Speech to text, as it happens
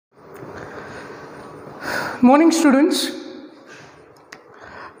Morning students,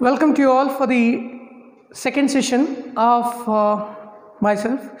 welcome to you all for the second session of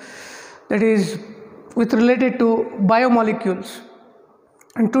myself, that is related to biomolecules.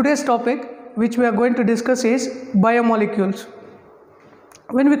 And today's topic which we are going to discuss is biomolecules.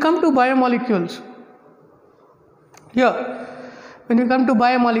 When we come to biomolecules,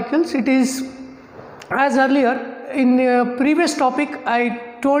 it is as earlier in a previous topic I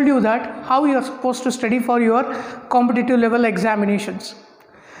told you that how you are supposed to study for your competitive level examinations.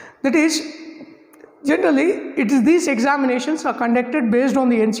 That is, generally these examinations are conducted based on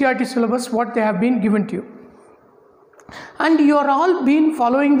the NCERT syllabus what they have been given to you, and you are all been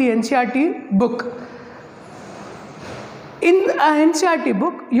following the NCERT book. In the NCERT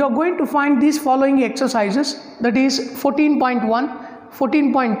book you are going to find these following exercises, that is 14.1,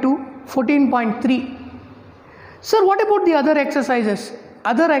 14.2, 14.3. Sir, what about the other exercises?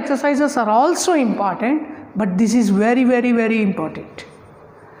 Other exercises are also important, but this is very important.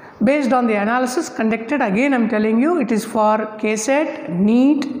 Based on the analysis conducted, again I am telling you, it is for KSET,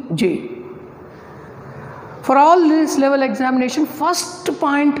 NEET, JEE. For all this level examination, first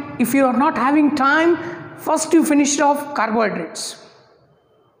point, if you are not having time, first you finish off carbohydrates.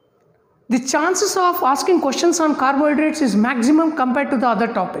 The chances of asking questions on carbohydrates is maximum compared to the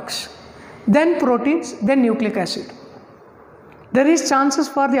other topics. Then proteins, then nucleic acid. There is chances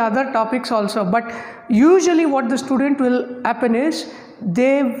for the other topics also, but usually what the student will happen is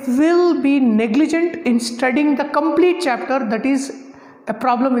they will be negligent in studying the complete chapter. That is a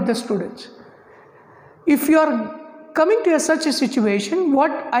problem with the students. If you are coming to such a situation,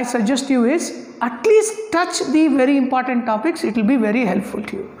 what I suggest you is at least touch the very important topics. It will be very helpful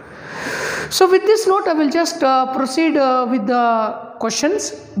to you. So with this note, I will just proceed with the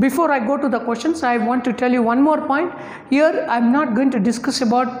questions. Before I go to the questions, I want to tell you one more point. Here I am not going to discuss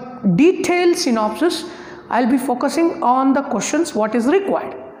about detailed synopsis. I will be focusing on the questions what is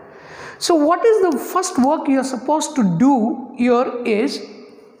required. So what is the first work you are supposed to do here is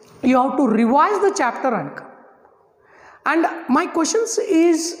you have to revise the chapter anchor. And my questions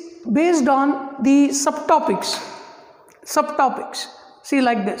is based on the subtopics. See,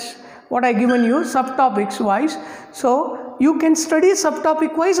 like this, what I given you subtopics wise, so you can study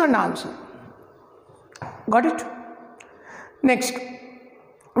subtopic wise and answer. Got it? Next,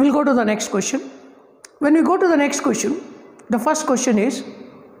 we'll go to the next question. When we go to the next question, the first question is,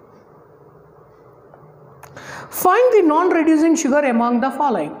 find the non-reducing sugar among the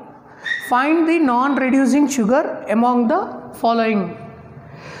following. Find the non-reducing sugar among the following.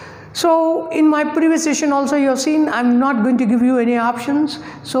 So in my previous session also you have seen I am not going to give you any options,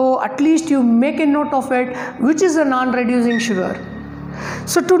 so at least you make a note of it, which is a non-reducing sugar.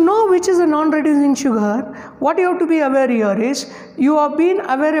 So to know which is a non-reducing sugar, what you have to be aware here is, you have been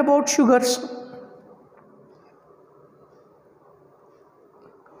aware about sugars.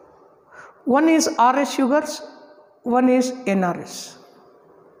 One is RS sugars, one is NRS.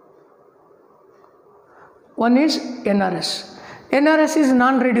 NRS is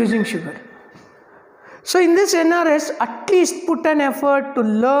non-reducing sugar. So in this NRS, at least put an effort to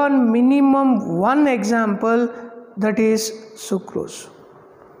learn minimum one example, that is sucrose.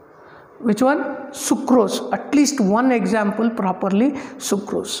 Which one? Sucrose. At least one example properly,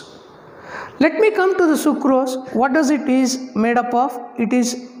 sucrose. Let me come to the sucrose. What does it is made up of? It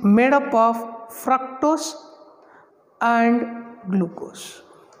is made up of fructose and glucose.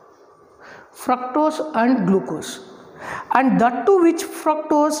 Fructose and glucose. And that too, which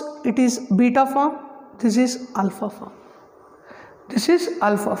fructose? It is beta form, this is alpha form.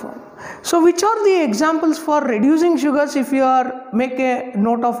 So which are the examples for reducing sugars? If you are make a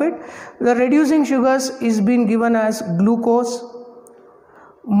note of it, the reducing sugars is being given as glucose,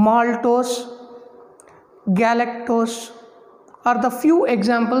 maltose, galactose are the few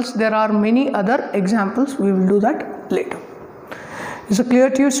examples. There are many other examples, we will do that later. Is it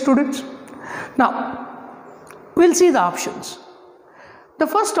clear to you, students? Now we will see the options. The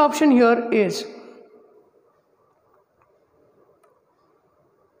first option here is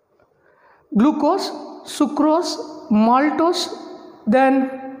glucose, sucrose, maltose, then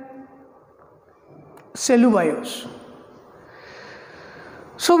cellubiose.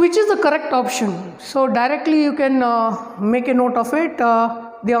 So which is the correct option? So directly you can make a note of it.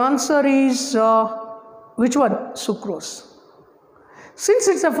 The answer is which one? Sucrose. Since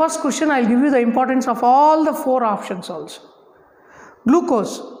it's the first question, I'll give you the importance of all the four options also.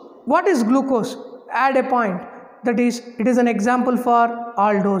 Glucose. What is glucose? Add a point. That is, it is an example for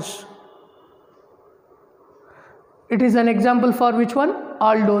aldose. It is an example for which one?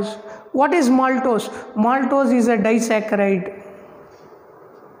 Aldose. What is maltose? Maltose is a disaccharide.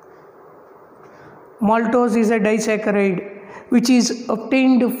 Maltose is a disaccharide which is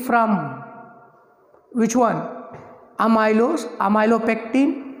obtained from which one? Amylose,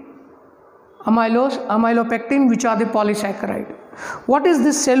 amylopectin, amylose, amylopectin, which are the polysaccharide. What is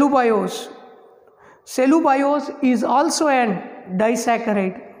this cellubiose? Cellubiose is also an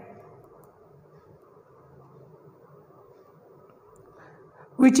disaccharide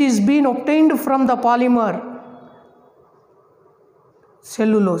which is being obtained from the polymer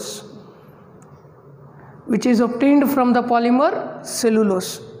cellulose, which is obtained from the polymer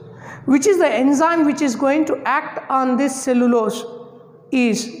cellulose. Which is the enzyme which is going to act on this cellulose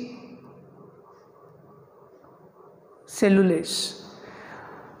is cellulase.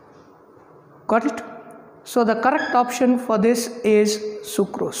 Got it? So the correct option for this is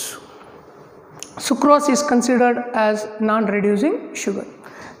sucrose. Sucrose is considered as non-reducing sugar.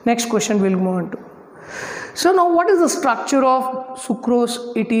 Next question we'll move on to. So now what is the structure of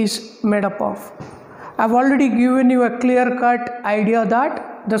sucrose it is made up of? I've already given you a clear-cut idea that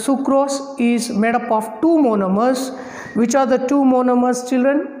the sucrose is made up of two monomers. Which are the two monomers,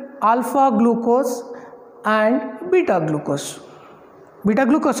 children? Alpha glucose and beta glucose. Beta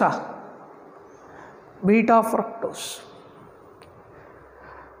glucose, beta fructose.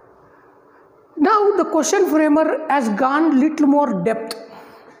 Now the question framer has gone little more depth.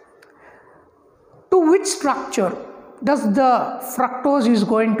 To which structure does the fructose is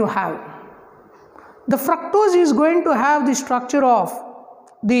going to have? The fructose is going to have the structure of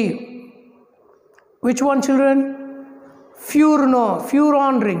the which one, children?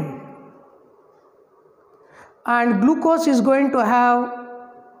 Furon ring. And glucose is going to have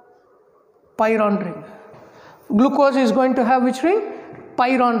pyron ring. Glucose is going to have which ring?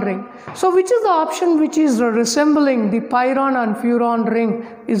 Pyron ring. So which is the option which is resembling the pyron and furon ring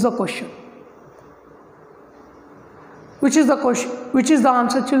is the question. Which is the question? Which is the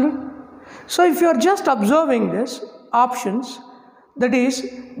answer, children? So if you are just observing this options, that is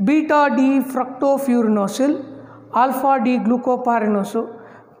beta D fructofuranosyl, alpha D glucopyranosyl,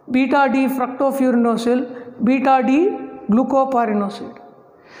 beta D fructofuranosyl, beta D glucopyranosyl.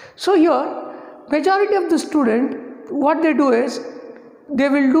 So here majority of the student, what they do is they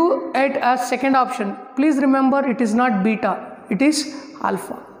will do it as second option. Please remember, it is not beta, it is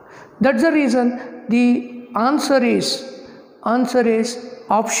alpha. That's the reason the answer is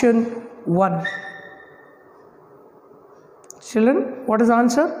option 1. Children, what is the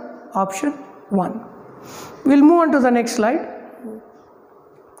answer? Option 1. We'll move on to the next slide.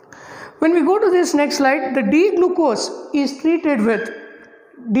 When we go to this next slide, the D-glucose is treated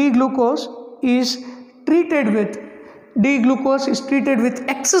with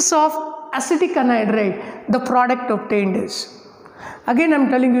excess of acetic anhydride. The product obtained is. Again, I am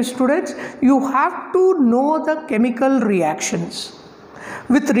telling you students, you have to know the chemical reactions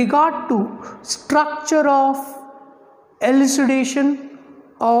with regard to structure of elucidation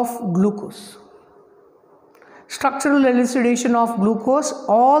of glucose. Structural elucidation of glucose,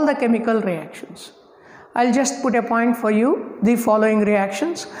 all the chemical reactions. I'll just put a point for you, the following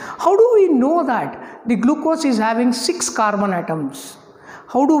reactions. How do we know that the glucose is having 6 carbon atoms?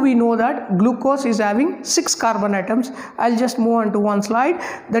 How do we know that glucose is having 6 carbon atoms? I'll just move on to one slide.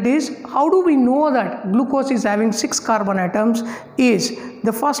 That is, how do we know that glucose is having 6 carbon atoms? Is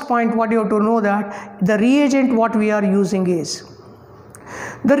the first point what you have to know that the reagent what we are using is.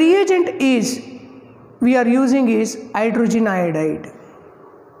 The reagent we are using is hydrogen iodide.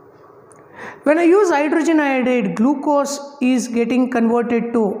 When I use hydrogen iodide, glucose is getting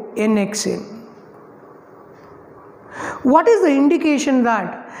converted to NHN. What is the indication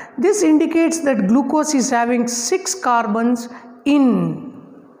that? This indicates that glucose is having 6 carbons in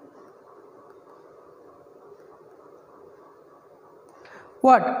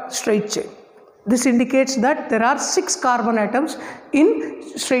what? Straight chain. This indicates that there are 6 carbon atoms in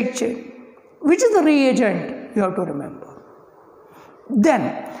straight chain. Which is the reagent? You have to remember.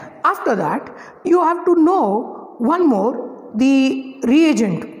 Then after that you have to know one more, the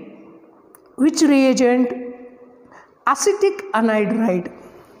reagent. Which reagent? Acetic anhydride.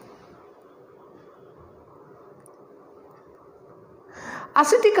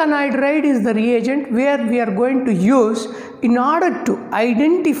 Acetic anhydride is the reagent where we are going to use in order to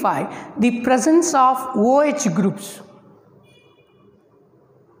identify the presence of OH groups.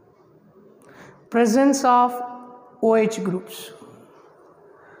 Presence of OH groups.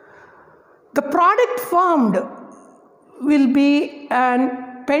 The product formed will be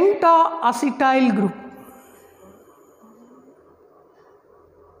an pentaacetyl group.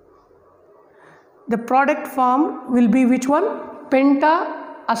 The product formed will be which one?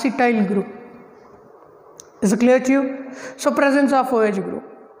 Pentaacetyl group. Is it clear to you? So presence of OH group.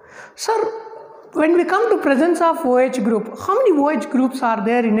 Sir, when we come to presence of OH group, how many OH groups are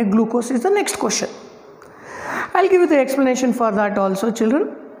there in a glucose is the next question. I'll give you the explanation for that also,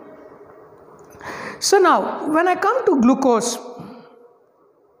 children. So now when I come to glucose,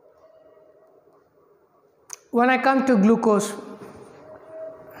 when I come to glucose,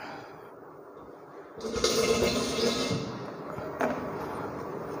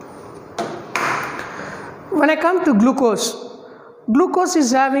 glucose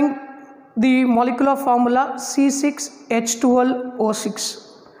is having the molecular formula C6H12O6.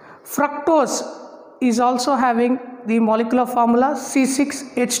 Fructose is also having the molecular formula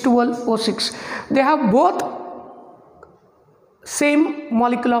C6H12O6. They have both same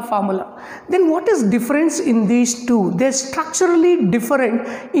molecular formula. Then what is difference in these two? They're structurally different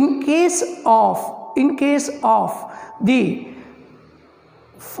in case of the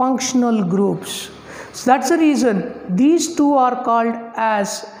functional groups. So that's the reason these two are called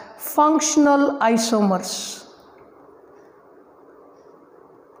as functional isomers.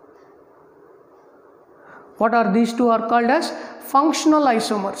 What are these two are called as functional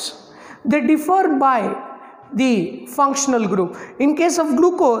isomers. They differ by the functional group. In case of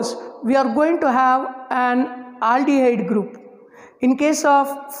glucose, we are going to have an aldehyde group. In case of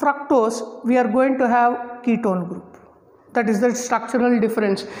fructose, we are going to have ketone group. That is the structural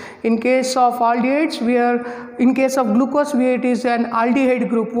difference. In case of aldehydes, in case of glucose, it is an aldehyde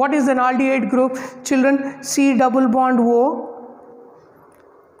group. What is an aldehyde group? Children, C double bond O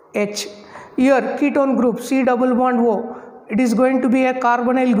H. Here ketone group, C double bond O. It is going to be a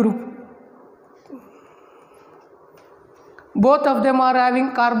carbonyl group. Both of them are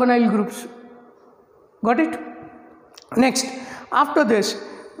having carbonyl groups. Got it? Next, after this,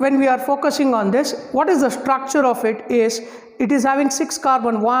 when we are focusing on this, what is the structure of it is, it is having 6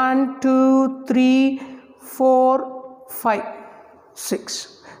 carbon, 1, 2, 3, 4, 5,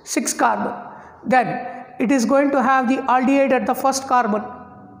 6. 6 carbon. Then it is going to have the aldehyde at the first carbon.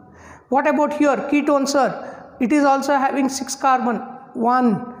 What about here? Ketone, sir. It is also having 6 carbon,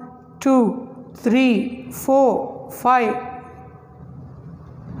 1, 2, 3, 4, 5.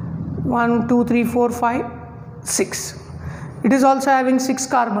 1, 2, 3, 4, 5, 6. It is also having 6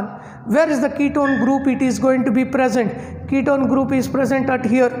 carbon. Where is the ketone group? It is going to be present. Ketone group is present at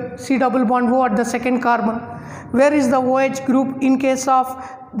here, C double bond O at the second carbon. Where is the OH group in case of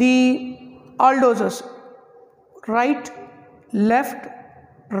the aldoses? Right, left,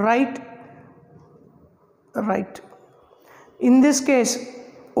 right, right. In this case,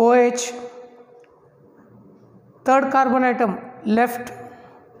 OH, third carbon atom, left,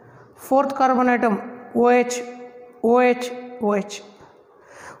 fourth carbon atom, OH, OH, OH.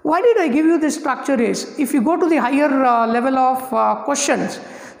 Why did I give you this structure is, if you go to the higher level of questions,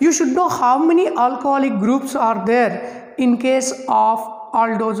 you should know how many alcoholic groups are there in case of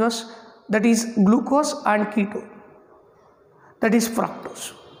aldoses, that is glucose, and ketone, that is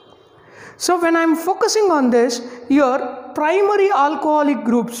fructose. So when I am focusing on this, here primary alcoholic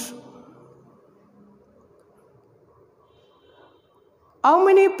groups, how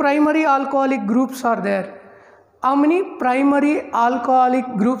many primary alcoholic groups are there? How many primary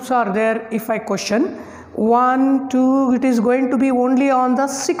alcoholic groups are there if I question? 1, 2, it is going to be only on the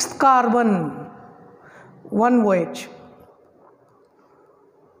 6th carbon, 1 OH.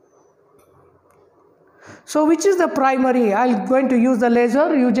 So which is the primary? I am going to use the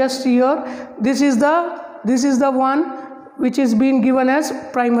laser. You just see here, this is the one which is being given as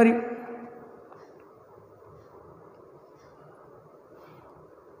primary.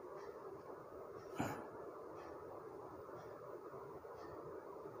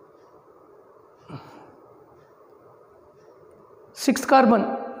 Sixth carbon,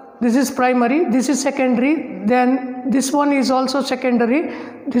 this is primary, this is secondary, then this one is also secondary,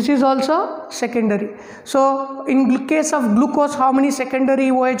 this is also secondary. So in case of glucose, how many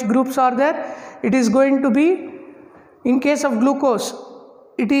secondary OH groups are there? It is going to be, in case of glucose,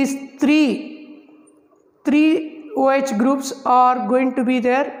 it is 3 OH groups are going to be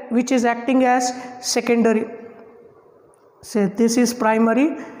there, which is acting as secondary. So this is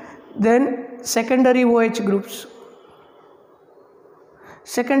primary, then secondary OH groups.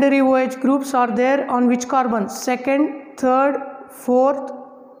 Secondary OH groups are there on which carbon? 2nd, 3rd, 4th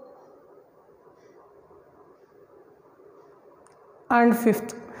and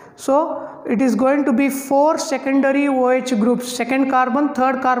 5th. So it is going to be 4 secondary OH groups, 2nd carbon,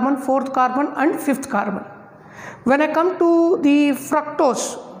 3rd carbon, 4th carbon and 5th carbon. When I come to the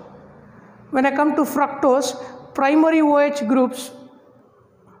fructose, primary OH groups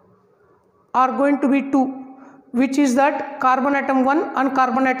are going to be 2. Which is that carbon atom 1 and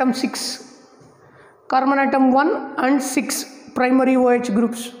carbon atom 6. Carbon atom 1 and 6 primary OH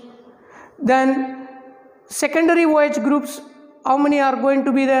groups. Then secondary OH groups, how many are going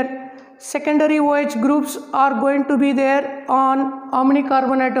to be there? Secondary OH groups are going to be there on how many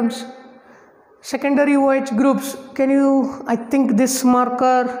carbon atoms? Secondary OH groups, can you, I think this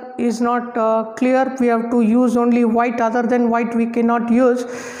marker is not clear, we have to use only white, other than white we cannot use.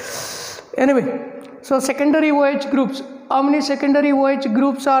 Anyway, so secondary OH groups, how many secondary OH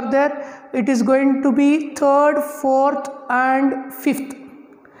groups are there? It is going to be third, fourth and fifth.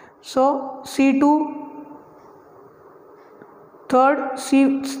 So C2, third,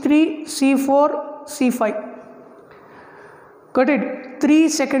 C3, C4, C5. Got it? 3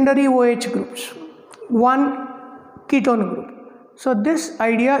 secondary OH groups, 1 ketone group. So this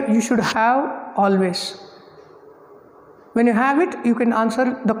idea you should have always. When you have it, you can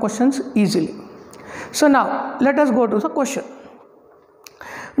answer the questions easily. So now let us go to the question.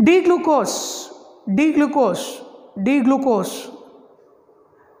 D-glucose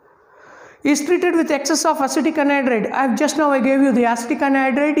is treated with excess of acetic anhydride. I gave you the acetic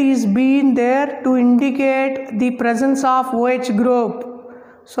anhydride is being there to indicate the presence of OH group.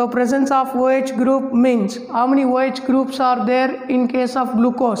 So presence of OH group means how many OH groups are there in case of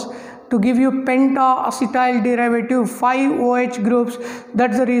glucose? To give you penta-acetyl derivative, 5 OH groups.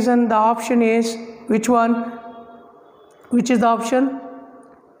 That's the reason the option is which one? Which is the option?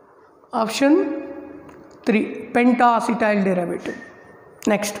 Option 3, penta-acetyl derivative.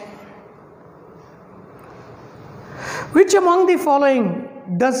 Next. Which among the following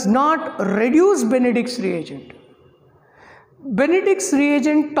does not reduce Benedict's reagent? Benedict's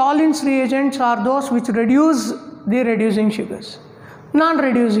reagent, Tollin's reagents are those which reduce the reducing sugars,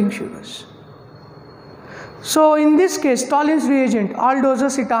 non-reducing sugars. So in this case, Tollin's reagent,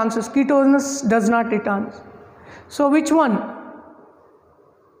 aldoses it answers, ketones does not it answer. So which one?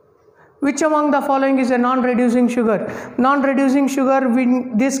 Which among the following is a non-reducing sugar? Non-reducing sugar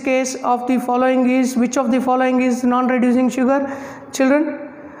in this case of the following is, which of the following is non-reducing sugar? Children?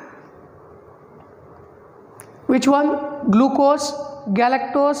 Which one? Glucose,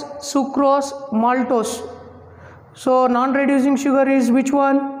 galactose, sucrose, maltose. So non-reducing sugar is which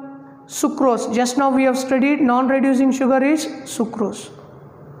one? Sucrose. Just now we have studied non-reducing sugar is sucrose.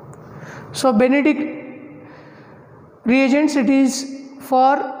 So Benedict reagents, it is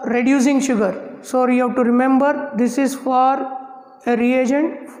for reducing sugar. So you have to remember this is for a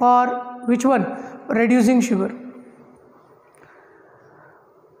reagent for which one? Reducing sugar.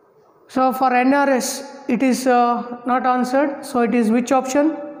 So for NRS it is not answered. So it is which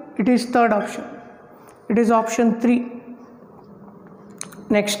option? It is third option. It is option 3.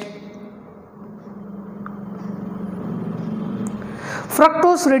 Next.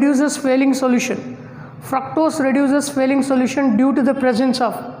 Fructose reduces failing solution. Fructose reduces failing solution due to the presence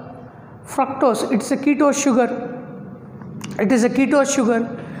of fructose. It's a ketose sugar. It is a ketose sugar.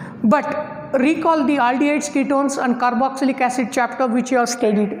 But recall the aldehydes, ketones and carboxylic acid chapter which you have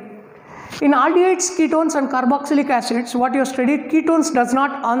studied. In aldehydes, ketones and carboxylic acids, what you have studied, ketones does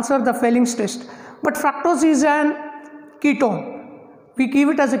not answer the failings test. But fructose is an ketone. We give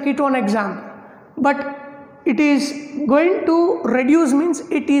it as a ketone example. But it is going to reduce means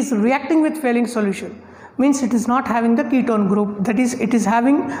it is reacting with failing solution. Means it is not having the ketone group, that is it is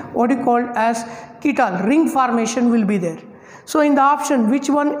having what you call as ketal, ring formation will be there. So in the option, which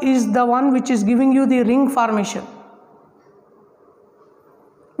one is the one which is giving you the ring formation?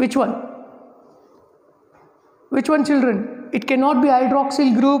 Which one? Which one, children? It cannot be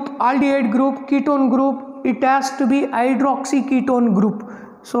hydroxyl group, aldehyde group, ketone group, it has to be hydroxyketone group.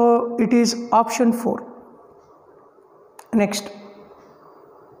 So it is option 4. Next.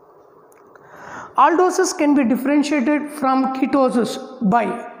 Aldoses can be differentiated from ketoses by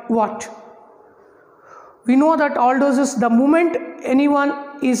what? We know that aldoses, the moment anyone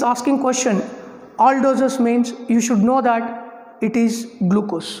is asking question, aldoses means you should know that it is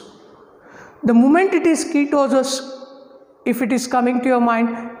glucose. The moment it is ketoses, if it is coming to your mind,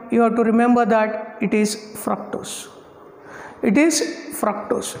 you have to remember that it is fructose. It is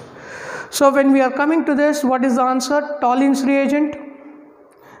fructose. So when we are coming to this, what is the answer? Tollin's reagent,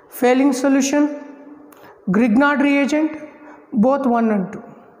 failing solution, Grignard reagent, both 1 and 2.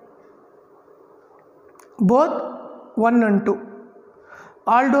 Both 1 and 2.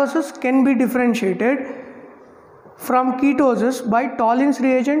 Aldoses can be differentiated from ketoses by Tollin's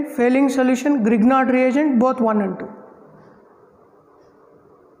reagent, failing solution, Grignard reagent, both 1 and 2.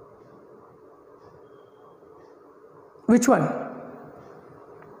 Which one?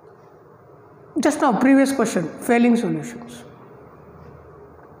 Just now, previous question, failing solutions.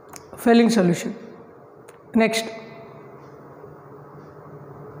 Failing solution. Next.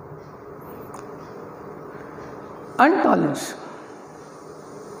 And Tollin's.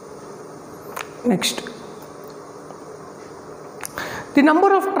 Next, the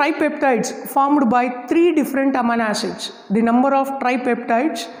number of tripeptides formed by 3 different amino acids. The number of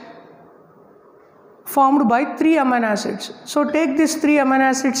tripeptides formed by 3 amino acids. So take these 3 amino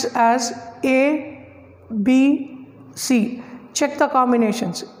acids as A, B, C. Check the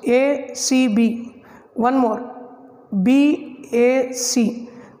combinations. A, C, B. One more. B, A, C.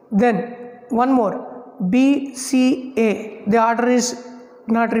 Then one more. B, C, A. The order is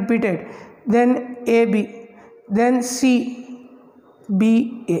not repeated. Then A, B. Then C,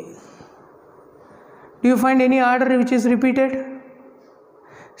 B, A. Do you find any order which is repeated?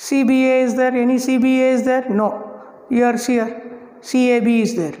 CBA is there? Any CBA is there? No. Here, CAB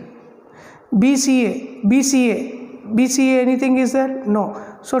is there. BCA, BCA, BCA, anything is there?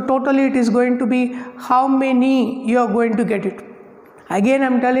 No. So totally it is going to be how many you are going to get it. Again I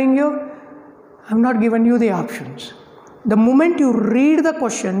am telling you, I have not given you the options. The moment you read the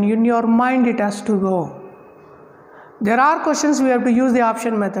question, in your mind it has to go. There are questions we have to use the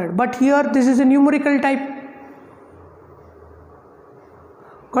option method, but here this is a numerical type.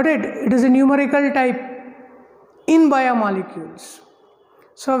 Got it? It is a numerical type in biomolecules.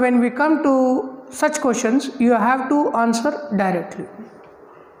 So when we come to such questions, you have to answer directly.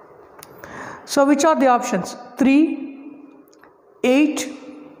 So which are the options? 3, 8,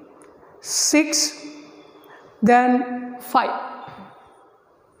 6, then 5.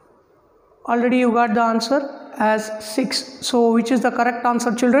 Already you got the answer as 6. So which is the correct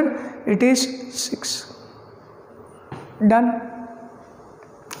answer, children? It is 6. Done.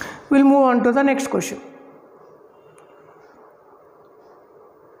 We'll move on to the next question.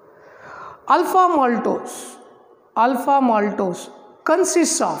 Alpha maltose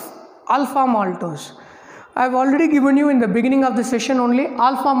consists of alpha maltose. I have already given you in the beginning of the session only.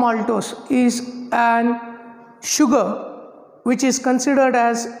 Alpha maltose is an sugar which is considered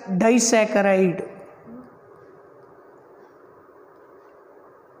as disaccharide.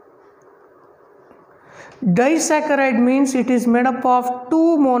 Disaccharide means it is made up of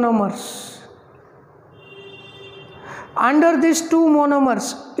 2 monomers. Under these 2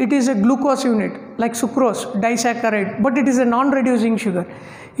 monomers, it is a glucose unit like sucrose, disaccharide, but it is a non-reducing sugar.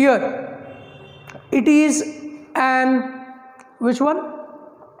 Here, it is an, which one?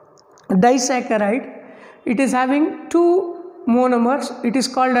 Disaccharide. It is having 2 monomers. It is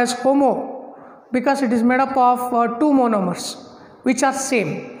called as homo because it is made up of 2 monomers which are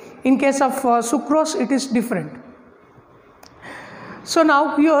same. In case of sucrose, it is different. So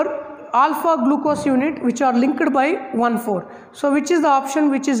now here alpha glucose unit which are linked by 1,4. So which is the option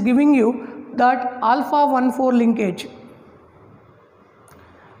which is giving you that alpha 1,4 linkage?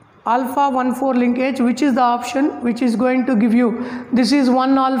 Alpha 1,4 linkage, which is the option which is going to give you? This is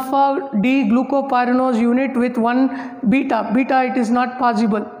 1 alpha D glucopyranose unit with 1 beta. Beta, it is not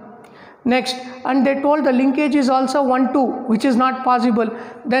possible. Next, and they told the linkage is also 1,2, which is not possible.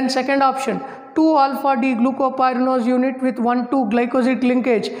 Then second option, 2 alpha D glucopyranose unit with 1,2 glycosidic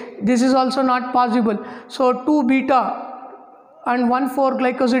linkage. This is also not possible. So 2 beta and 1,4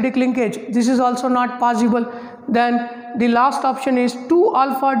 glycosidic linkage. This is also not possible. Then the last option is 2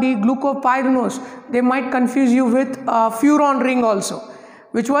 alpha D glucopyranose. They might confuse you with furon ring also.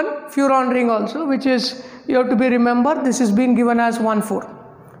 Which one? Furon ring also, which is, you have to be remember, this is being given as 1,4.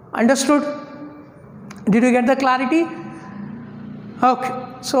 Understood? Did you get the clarity? Okay.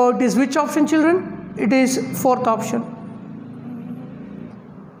 So it is which option, children? It is 4th option.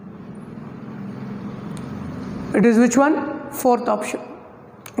 It is which one? 4th option.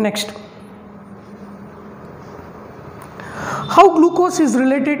 Next. How glucose is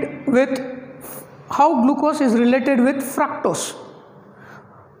related with fructose?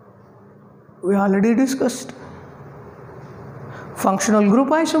 We already discussed. Functional group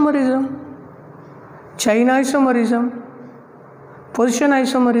isomerism, chain isomerism, position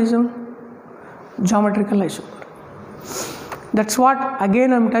isomerism, geometrical isomerism. That's what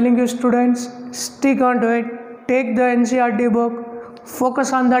again I am telling you, students, stick on to it, take the NCERT book,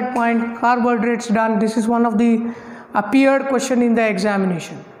 focus on that point. Carbohydrates done. This is one of the appeared question in the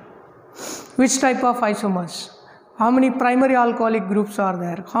examination. Which type of isomers? How many primary alcoholic groups are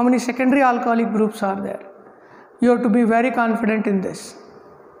there? How many secondary alcoholic groups are there? You have to be very confident in this.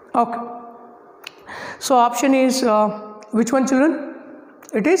 Okay. So option is which one, children?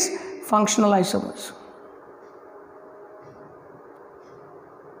 It is functional isomers.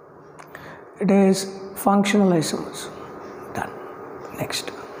 It is functional isomers. Done.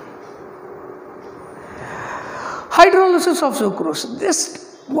 Next. Hydrolysis of sucrose.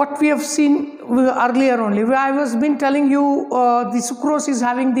 This what we have seen earlier only. I was been telling you the sucrose is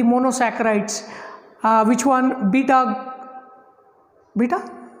having the monosaccharides. Which one? Beta?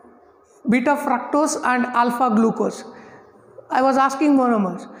 beta fructose and alpha glucose. I was asking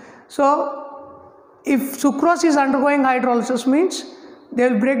monomers. So if sucrose is undergoing hydrolysis means they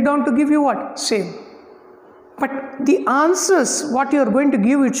will break down to give you what? Same. But the answers what you are going to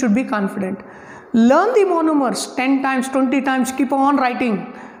give, it should be confident. Learn the monomers 10 times, 20 times, keep on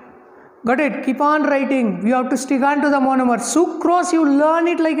writing. Got it? Keep on writing. You have to stick on to the monomer. Sucrose, you learn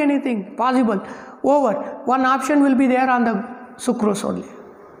it like anything possible. Over. One option will be there on the sucrose only.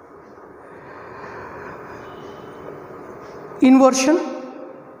 Inversion.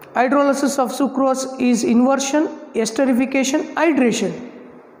 Hydrolysis of sucrose is inversion, esterification, hydration.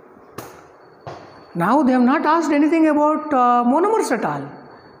 Now they have not asked anything about monomers at all.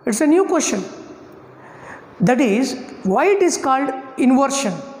 It's a new question. That is why it is called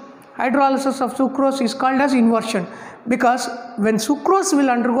inversion. Hydrolysis of sucrose is called as inversion because when sucrose will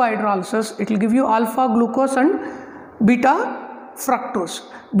undergo hydrolysis, it will give you alpha glucose and beta fructose.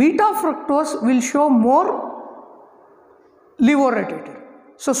 Beta fructose will show more levoticated.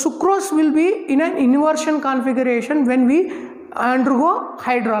 So sucrose will be in an inversion configuration when we undergo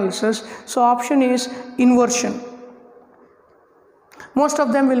hydrolysis. So option is inversion. Most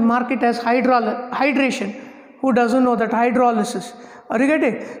of them will mark it as hydration. Who doesn't know that hydrolysis? Are you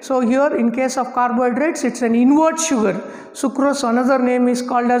getting? So here in case of carbohydrates, it's an invert sugar. Sucrose, another name is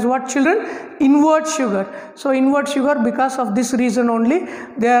called as what, children? Invert sugar. So invert sugar, because of this reason only,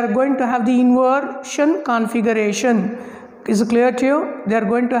 they are going to have the inversion configuration. Is it clear to you? They are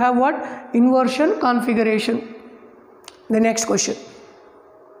going to have what? Inversion configuration. The next question.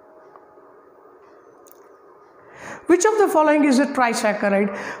 Which of the following is a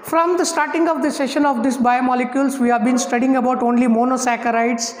trisaccharide? From the starting of the session of this biomolecules, we have been studying about only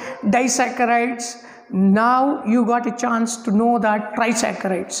monosaccharides, disaccharides. Now you got a chance to know that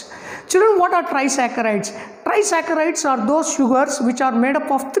trisaccharides. Children, what are trisaccharides? Trisaccharides are those sugars which are made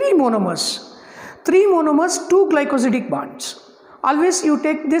up of 3 monomers. 3 monomers, 2 glycosidic bonds. Always you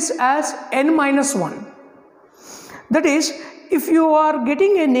take this as N-1. That is, if you are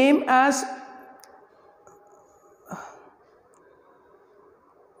getting a name as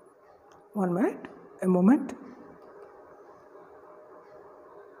a moment.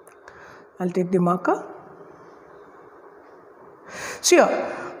 I'll take the marker. So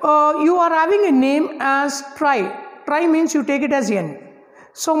here, you are having a name as tri. Tri means you take it as N.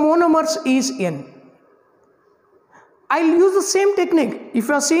 So monomers is N. I'll use the same technique. If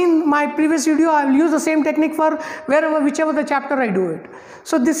you are seeing my previous video, I will use the same technique for whichever the chapter I do it.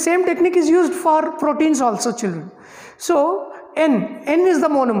 So this same technique is used for proteins also, children. So N is the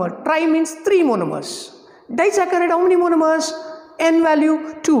monomer. Tri means 3 monomers. Disaccharide, how many monomers? N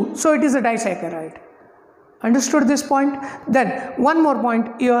value 2. So it is a disaccharide. Understood this point? Then one more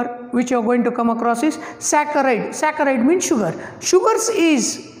point here which you are going to come across is saccharide. Saccharide means sugar.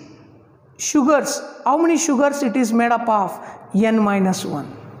 Sugars. How many sugars it is made up of? N-1.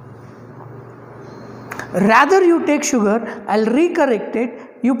 Rather you take sugar, I'll recorrect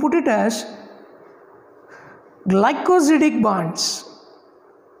it. You put it as glycosidic bonds.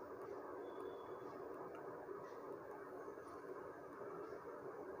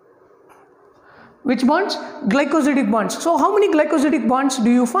 Which bonds? Glycosidic bonds. So how many glycosidic bonds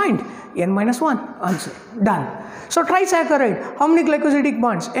do you find? N-1. Answer. Done. So trisaccharide, how many glycosidic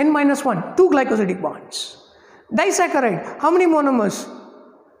bonds? N-1. 2 glycosidic bonds. Disaccharide, how many monomers?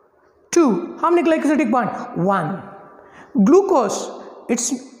 2. How many glycosidic bonds? 1. Glucose,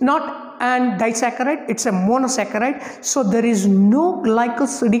 it's not an disaccharide, it's a monosaccharide. So there is no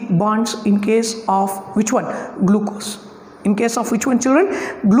glycosidic bonds in case of which one? Glucose. In case of which one, children?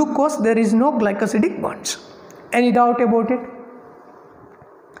 Glucose, there is no glycosidic bonds. Any doubt about it?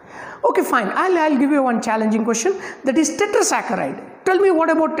 Okay, fine. I'll give you one challenging question. That is tetrasaccharide. Tell me what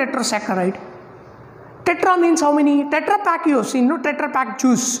about tetrasaccharide? Tetra means how many? Tetra Pak you have seen, no? Tetra Pak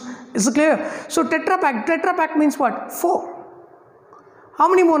juice. Is it clear? So Tetra Pak means what? 4. How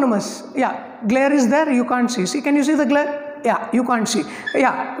many monomers? Yeah, glare is there. You can't see. See, can you see the glare? Yeah, you can't see.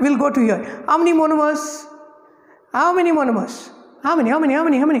 Yeah, we'll go to here. How many monomers? How many monomers? How many?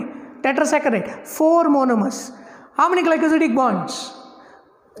 Tetrasaccharide. 4 monomers. How many glycosidic bonds?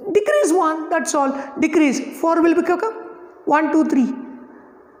 Decrease 1, that's all. Decrease. 4 will become 1, 2, 3.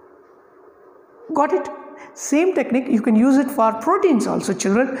 Got it? Same technique, you can use it for proteins also,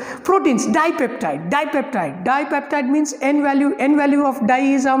 children. Proteins, dipeptide. Dipeptide means N value of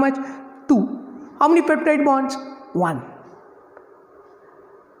di is how much? 2. How many peptide bonds? 1.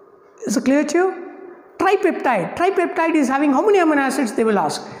 Is it clear to you? Tripeptide is having how many amino acids, they will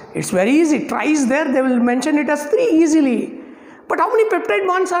ask. It's very easy. Tri is there, they will mention it as 3 easily. But how many peptide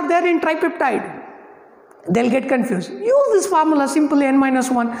bonds are there in tripeptide? They'll get confused. Use this formula, simple n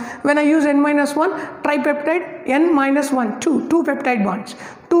minus 1. When I use n minus 1, tripeptide, n minus 1, 2 peptide bonds,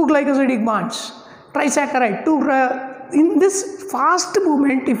 2 glycosidic bonds, trisaccharide, 2. In this fast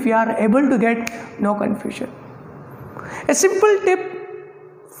movement, if you are able to get, no confusion. A simple tip,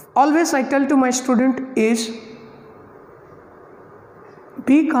 always I tell to my student is,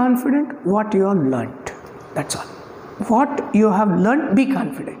 be confident what you have learnt. That's all. What you have learnt, be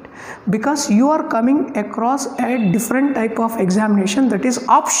confident, because you are coming across a different type of examination, that is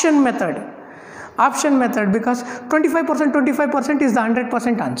option method. Option method, because 25% is the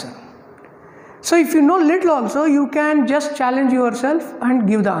 100% answer. So if you know little also, you can just challenge yourself and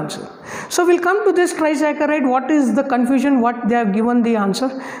give the answer. So we'll come to this trisaccharide. What is the confusion? What they have given the answer?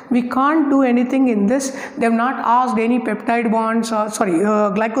 We can't do anything in this. They have not asked any peptide bonds,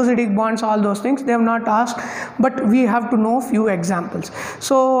 glycosidic bonds, all those things. They have not asked, but we have to know few examples.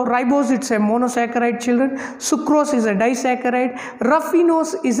 So ribose, it's a monosaccharide, children. Sucrose is a disaccharide.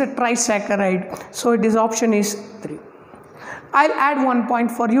 Raffinose is a trisaccharide. So it is option is 3. I'll add 1 point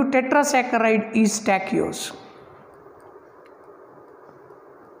for you. Tetrasaccharide is stachyose.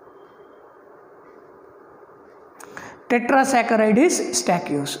 Tetrasaccharide is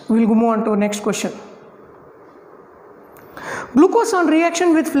stachyose. We'll move on to next question. Glucose on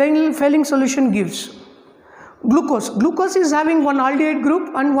reaction with failing solution gives glucose. Glucose is having one aldehyde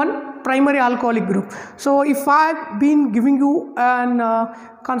group and one primary alcoholic group. So if I've been giving you an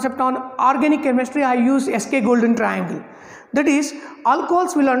concept on organic chemistry, I use SK golden triangle. That is,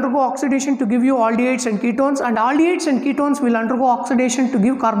 alcohols will undergo oxidation to give you aldehydes and ketones, and aldehydes and ketones will undergo oxidation to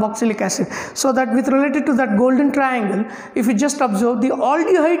give carboxylic acid. So that with related to that golden triangle, if you just observe, the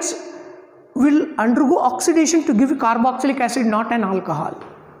aldehydes will undergo oxidation to give carboxylic acid, not an alcohol.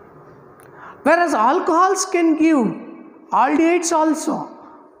 Whereas alcohols can give aldehydes also,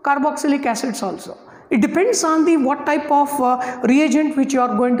 carboxylic acids also. It depends on the what type of reagent which you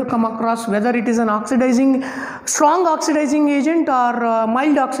are going to come across, whether it is an strong oxidizing agent or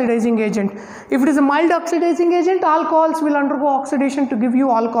mild oxidizing agent. If it is a mild oxidizing agent, alcohols will undergo oxidation to give you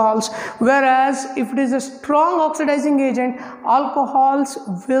alcohols, whereas if it is a strong oxidizing agent, alcohols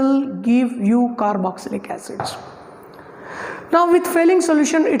will give you carboxylic acids. Now with failing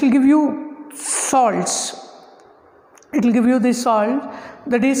solution, it will give you salts. It will give you the salt,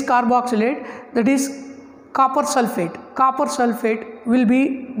 that is carboxylate, that is copper sulfate. Copper sulfate will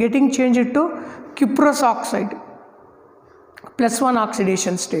be getting changed to cuprous oxide, +1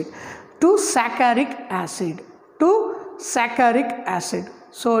 oxidation state, to saccaric acid.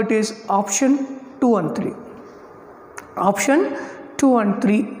 So it is option 2 and 3. Option 2 and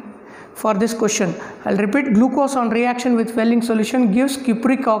 3 for this question. I'll repeat, glucose on reaction with failing solution gives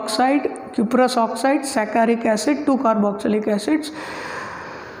cuprous oxide, saccaric acid, 2 carboxylic acids.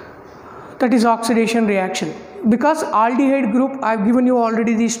 That is oxidation reaction. Because aldehyde group, I have given you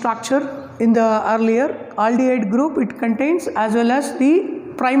already the structure in the earlier. Aldehyde group, it contains as well as the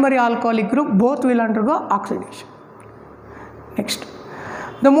primary alcoholic group, both will undergo oxidation. Next,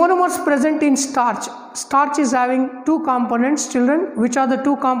 the monomers present in starch. Starch is having 2 components, children. Which are the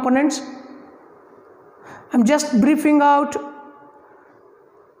 2 components? I am just briefing out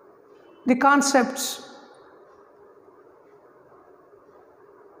the concepts.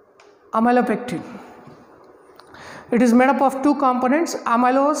 Amylopectin. It is made up of 2 components,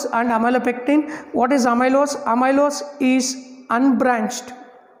 amylose and amylopectin. What is amylose? Amylose is unbranched.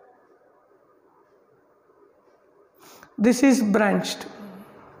 This is branched.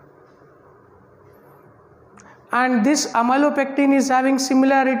 And this amylopectin is having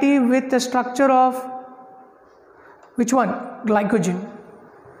similarity with the structure of which one? Glycogen.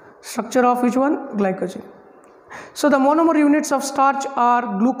 Structure of which one? Glycogen. So the monomer units of starch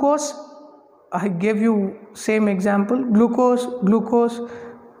are glucose. I gave you same example, glucose,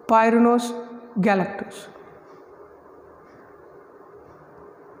 pyranose, galactose.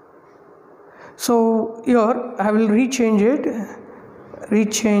 So here I will rechange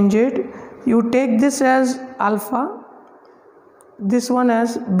it. You take this as alpha, this one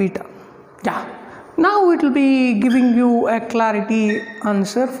as beta. Yeah. Now it will be giving you a clarity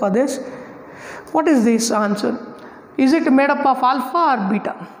answer for this. What is this answer? Is it made up of alpha or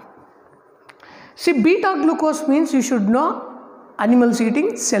beta? See, beta glucose means you should know animals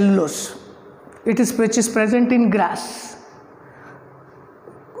eating cellulose. Which is present in grass.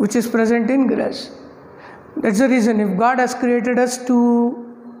 That's the reason if God has created us to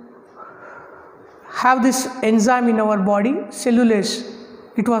have this enzyme in our body, cellulase,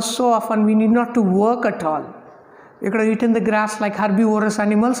 it was so often we need not to work at all. We could have eaten the grass like herbivorous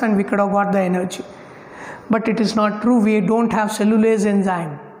animals and we could have got the energy. But it is not true. We don't have cellulase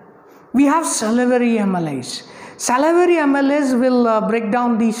enzyme. We have salivary amylase. Salivary amylase will break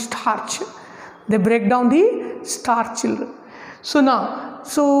down the starch. They break down the starch, children.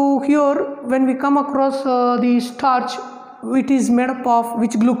 So here when we come across the starch, it is made up of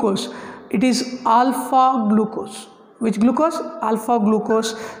which glucose? It is alpha glucose. Which glucose? Alpha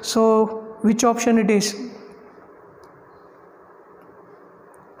glucose. So which option it is?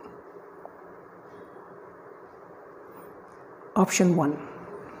 Option 1.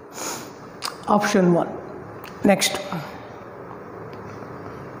 Option 1. Next.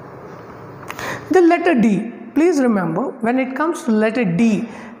 The letter D. Please remember, when it comes to letter D,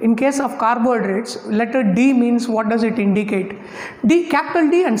 in case of carbohydrates, letter D means what does it indicate? D, capital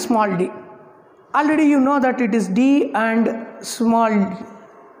D and small d. Already you know that it is D and small d.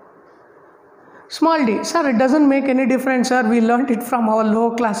 Small d. Sir, it doesn't make any difference, sir. We learnt it from our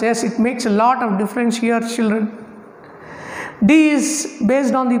lower class. Yes, it makes a lot of difference here, children. D is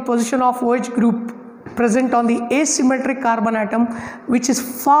based on the position of OH group present on the asymmetric carbon atom, which is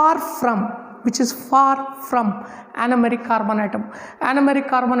far from anomeric carbon atom. Anomeric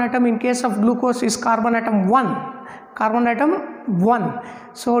carbon atom in case of glucose is carbon atom 1. Carbon atom 1.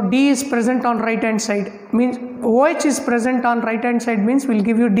 So D is present on right hand side, means OH is present on right hand side, means will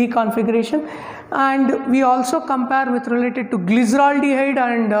give you D configuration. And we also compare with related to glyceraldehyde,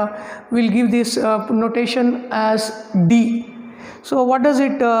 and we'll give this notation as D. So what does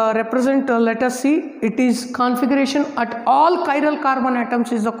it represent? Let us see. It is configuration at all chiral carbon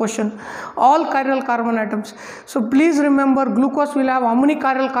atoms is the question. All chiral carbon atoms. So please remember, glucose will have how many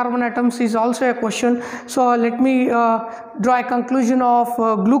chiral carbon atoms is also a question. So let me draw a conclusion of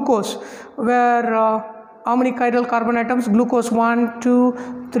glucose, where how many chiral carbon atoms? Glucose 1,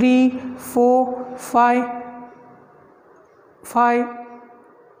 2, 3, 4, 5,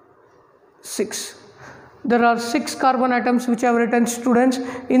 6. There are 6 carbon atoms which I have written, students.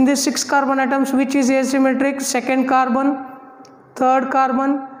 In these 6 carbon atoms, which is asymmetric? Second carbon, third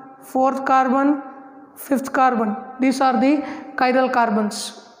carbon, fourth carbon, fifth carbon. These are the chiral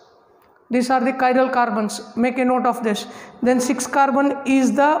carbons. These are the chiral carbons. Make a note of this. Then 6 carbon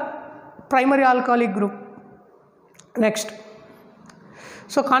is the primary alcoholic group. Next.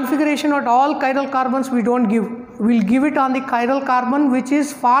 So configuration at all chiral carbons we don't give. We'll give it on the chiral carbon which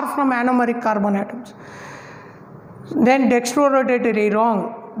is far from anomeric carbon atoms. Then dextrorotatory,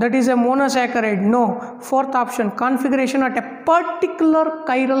 wrong. That is a monosaccharide, no. Fourth option, configuration at a particular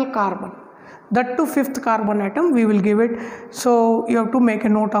chiral carbon. That to 5th carbon atom we will give it. So you have to make a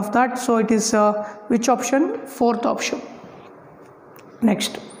note of that. So it is which option? 4th option.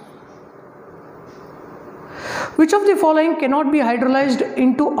 Next. Which of the following cannot be hydrolyzed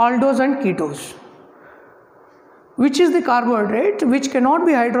into aldose and ketose? Which is the carbohydrate which cannot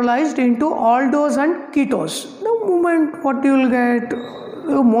be hydrolyzed into aldose and ketose? The moment what you will get,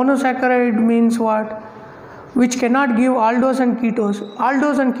 monosaccharide means what? Which cannot give aldose and ketose.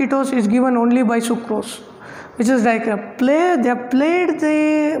 Aldose and ketose is given only by sucrose, which is like a play. They have played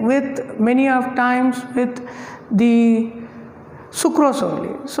with many of times with the sucrose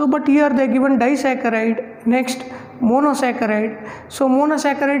only. So, but here they are given disaccharide. Next, monosaccharide. So,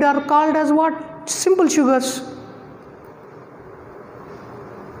 monosaccharide are called as what? Simple sugars.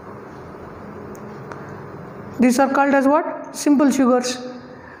 These are called as what? Simple sugars.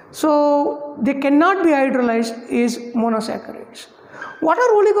 So they cannot be hydrolyzed is monosaccharides. What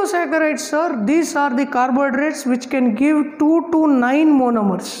are oligosaccharides, sir? These are the carbohydrates which can give 2 to 9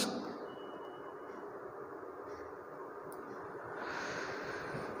 monomers.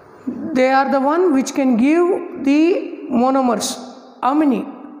 They are the one which can give the monomers. How many?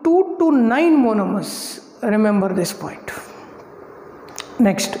 2 to 9 monomers. Remember this point.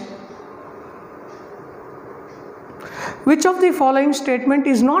 Next. Which of the following statement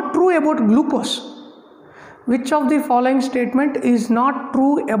is not true about glucose? Which of the following statement is not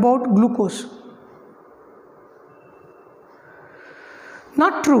true about glucose?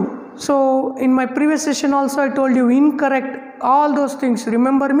 Not true. So in my previous session also I told you incorrect, all those things.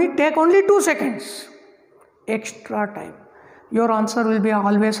 Remember me, take only 2 seconds extra time. Your answer will be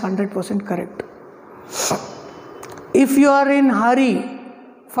always 100% correct. If you are in hurry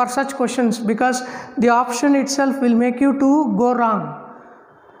for such questions, because the option itself will make you to go wrong.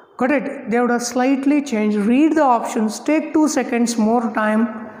 Got it? They would have slightly changed. Read the options, take 2 seconds more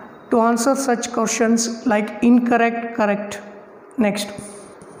time to answer such questions like incorrect, correct. Next.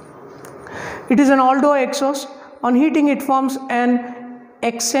 It is an aldohexose. On heating it forms an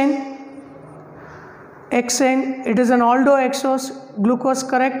hexane. Hexane, it is an aldohexose. Glucose,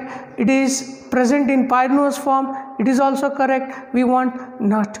 correct. It is present in pyranose form. It is also correct. We want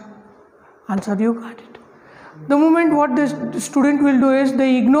not. Answer, you got it. The moment what the student will do is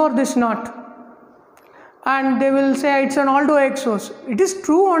they ignore this knot and they will say it's an aldehyde source. It is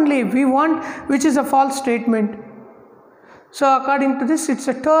true only if we want, which is a false statement. So according to this, it's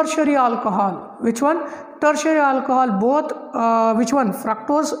a tertiary alcohol. Which one? Tertiary alcohol, both which one?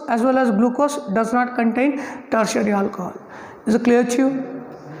 Fructose as well as glucose does not contain tertiary alcohol. Is it clear to you?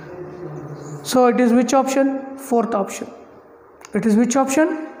 So it is which option? Fourth option. It is which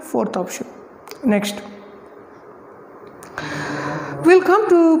option? Fourth option. Next. We'll come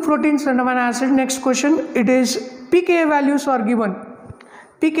to proteins and amino acid. Next question. It is pKa values are given.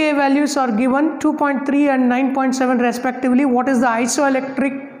 pKa values are given 2.3 and 9.7 respectively. What is the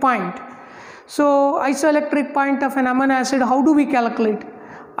isoelectric point? So isoelectric point of an amino acid, how do we calculate?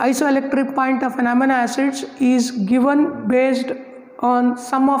 Isoelectric point of an amino acid is given based on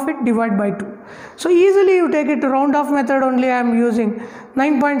sum of it divided by 2. So easily you take it round off method only I am using.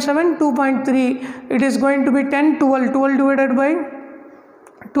 9.7, 2.3, it is going to be 10, 12, 12 divided by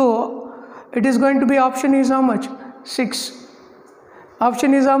 2. It is going to be option is how much? 6.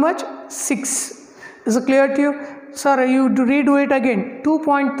 Option is how much? 6. Is it clear to you? Sir, you redo it again.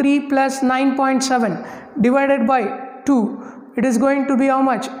 2.3 plus 9.7 divided by 2. It is going to be how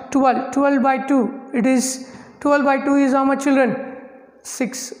much? 12. 12 by 2. It is 12 by 2 is how much, children?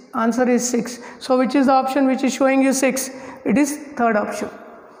 6. Answer is 6. So which is the option which is showing you 6? It is third option.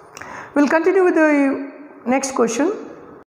 We'll continue with the next question.